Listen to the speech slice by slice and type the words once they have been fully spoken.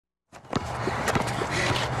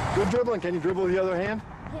Good dribbling. Can you dribble with the other hand?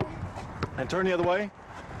 Yeah. And turn the other way?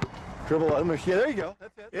 Dribble. Yeah, there you go.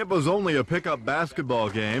 That's it. It was only a pickup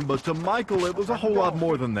basketball game, but to Michael it was a whole lot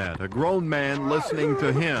more than that. A grown man listening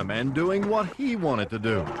to him and doing what he wanted to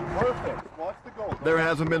do. Perfect. Watch the goal. There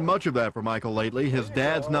hasn't been much of that for Michael lately. His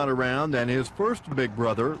dad's not around, and his first big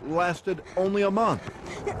brother lasted only a month.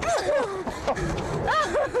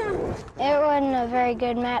 It wasn't a very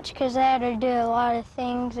good match because they had to do a lot of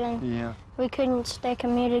things, and we couldn't stay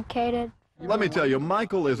communicated. Let me tell you,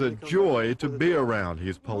 Michael is a joy to be around.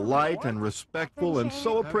 He's polite and respectful and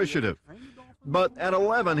so appreciative. But at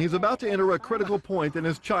 11, he's about to enter a critical point in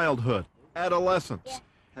his childhood, adolescence.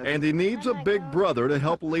 And he needs a big brother to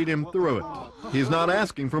help lead him through it. He's not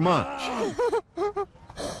asking for much.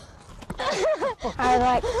 I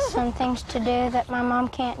like some things to do that my mom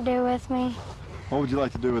can't do with me. What would you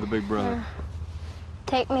like to do with a big brother?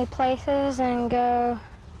 Take me places and go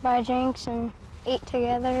buy drinks and eat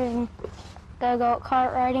together and go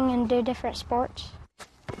kart riding and do different sports.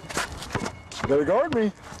 You better guard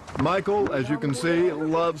me. Michael, as you can see,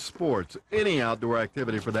 loves sports, any outdoor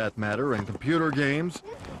activity for that matter, and computer games.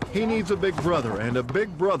 He needs a big brother, and a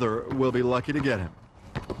big brother will be lucky to get him.